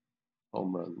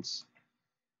 Home runs.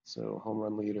 So home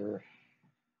run leader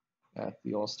at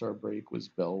the All-Star break was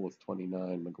Bell with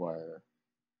 29, McGuire,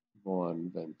 Vaughn,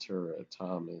 Ventura,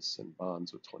 Thomas, and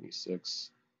Bonds with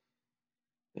 26,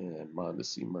 and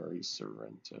Mondesi, Murray,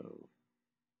 Sorrento,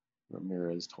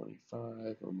 Ramirez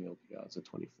 25, O'Neill, Piazza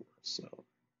 24. So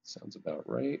sounds about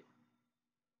right.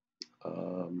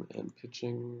 And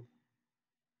pitching,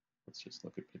 let's just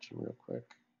look at pitching real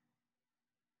quick.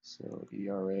 So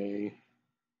ERA,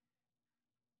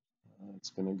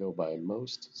 it's going to go by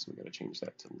most, so we got to change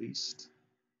that to least.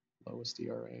 Lowest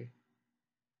ERA,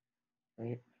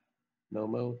 right?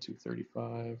 Nomo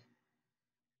 235.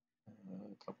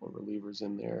 A couple of relievers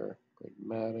in there, Greg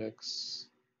Maddux,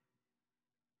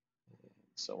 and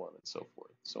so on and so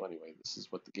forth. So anyway, this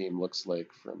is what the game looks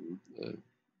like from the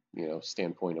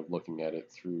standpoint of looking at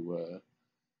it through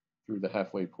the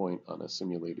halfway point on a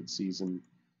simulated season.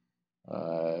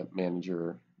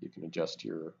 Manager, you can adjust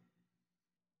your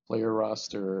player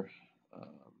roster,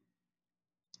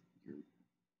 your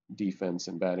defense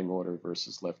and batting order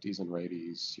versus lefties and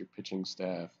righties, your pitching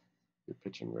staff, your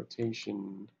pitching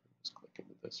rotation. Just click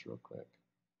into this real quick.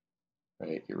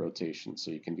 Right, your rotation,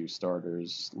 so you can do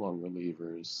starters, long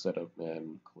relievers, setup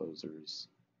men, closers.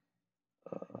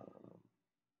 I'll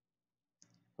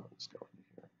just go into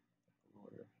here.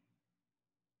 Order.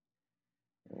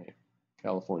 All right,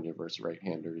 California versus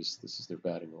right-handers. This is their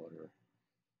batting order.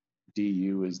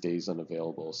 DU is days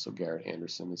unavailable, so Garrett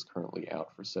Anderson is currently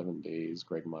out for 7 days.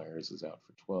 Greg Myers is out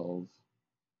for 12.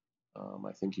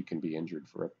 I think you can be injured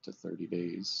for up to 30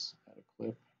 days at a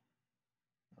clip.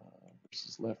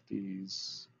 Versus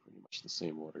lefties, pretty much the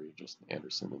same order. Just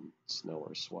Anderson and Snow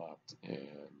are swapped,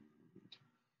 and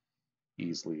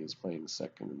Easley is playing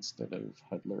second instead of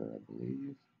Hudler, I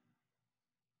believe.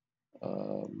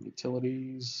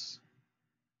 Utilities,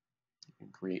 you can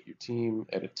create your team,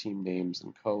 edit team names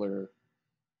and color,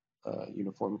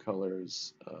 uniform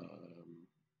colors,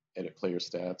 edit player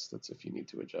stats. That's if you need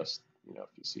to adjust,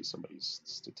 if you see somebody's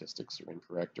statistics are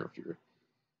incorrect, or if you're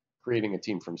creating a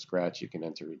team from scratch, you can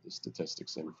enter the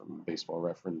statistics in from Baseball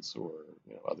Reference or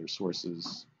other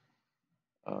sources.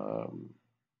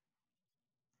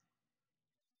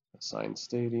 Assign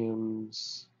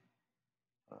stadiums.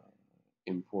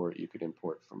 Import. You could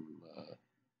import from I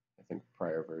think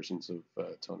prior versions of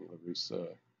Tony La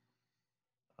Russa.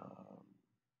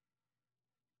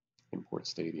 Import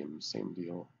stadiums, same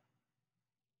deal.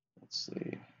 Let's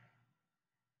see.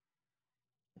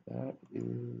 That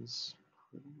is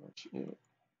pretty much it.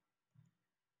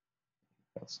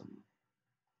 Got some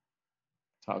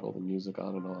toggle the music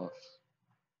on and off.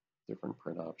 different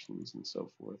print options and so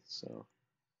forth. So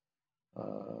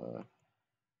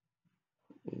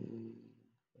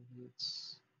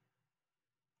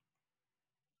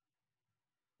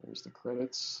there's the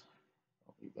credits.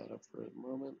 I'll leave that up for a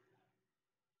moment.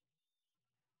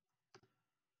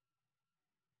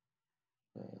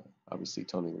 Obviously,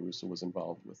 Tony La Russa was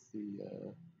involved with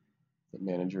the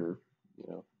manager,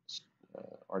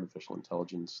 artificial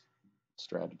intelligence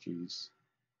strategies.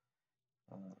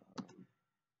 Let's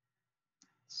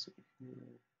see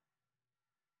here.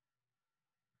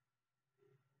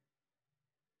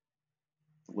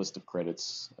 The list of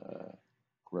credits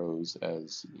grows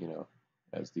as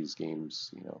as these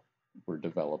games were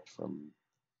developed from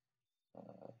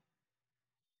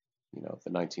the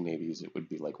 1980s. It would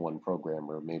be like one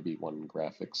programmer, maybe one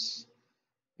graphics,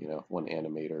 one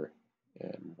animator,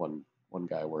 and one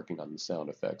guy working on the sound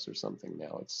effects or something.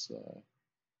 Now it's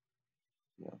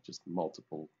just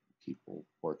multiple people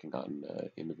working on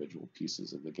individual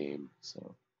pieces of the game.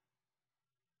 So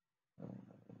let's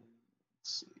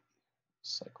see,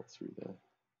 cycle through the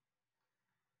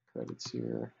credits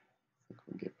here. I think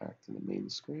we'll get back to the main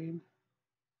screen.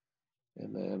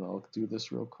 And then I'll do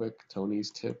this real quick.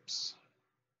 Tony's tips.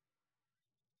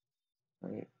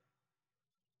 All right.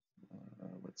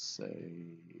 Let's say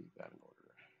batting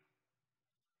order.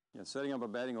 Yeah, setting up a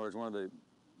batting order is one of the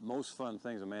most fun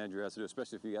things a manager has to do,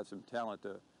 especially if you have some talent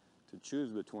to choose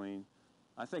between.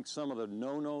 I think some of the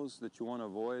no-nos that you want to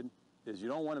avoid is you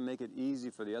don't want to make it easy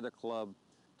for the other club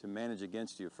to manage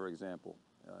against you, for example.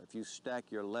 If you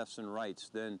stack your lefts and rights,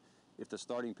 then if the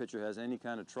starting pitcher has any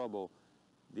kind of trouble,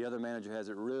 the other manager has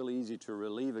it really easy to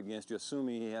relieve against you.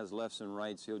 Assuming he has lefts and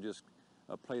rights, he'll just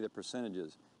play the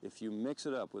percentages. If you mix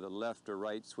it up with a left or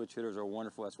right, switch hitters are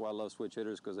wonderful. That's why I love switch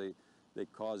hitters, because they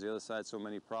cause the other side so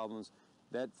many problems.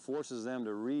 That forces them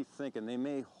to rethink, and they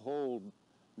may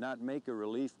not make a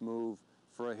relief move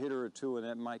for a hitter or two, and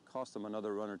that might cost them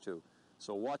another run or two.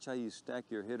 So watch how you stack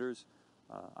your hitters.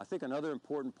 I think another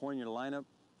important point in your lineup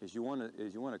is you want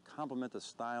to complement the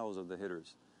styles of the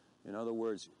hitters. In other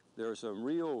words, there are some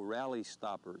real rally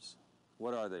stoppers.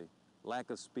 What are they? Lack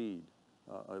of speed.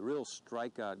 A real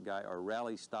strikeout guy are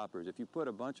rally stoppers. If you put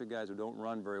a bunch of guys who don't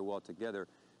run very well together,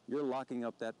 you're locking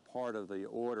up that part of the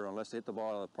order. Unless they hit the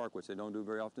ball out of the park, which they don't do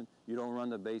very often, you don't run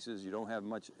the bases, you don't have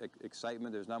much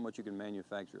excitement, there's not much you can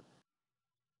manufacture.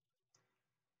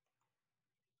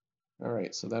 All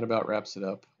right, so that about wraps it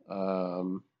up.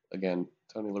 Again,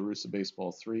 Tony La Russa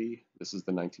Baseball 3. This is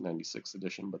the 1996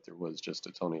 edition, but there was just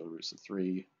a Tony La Russa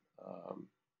 3.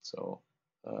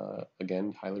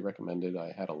 Again, highly recommended.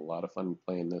 I had a lot of fun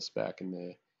playing this back in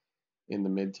the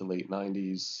mid to late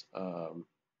 90s.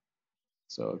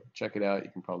 So check it out.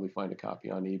 You can probably find a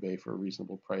copy on eBay for a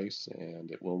reasonable price,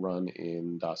 and it will run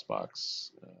in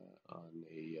DOSBox on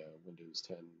a Windows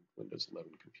 10, Windows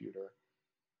 11 computer.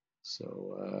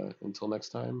 So until next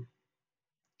time,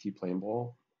 keep playing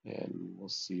ball, and we'll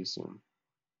see you soon.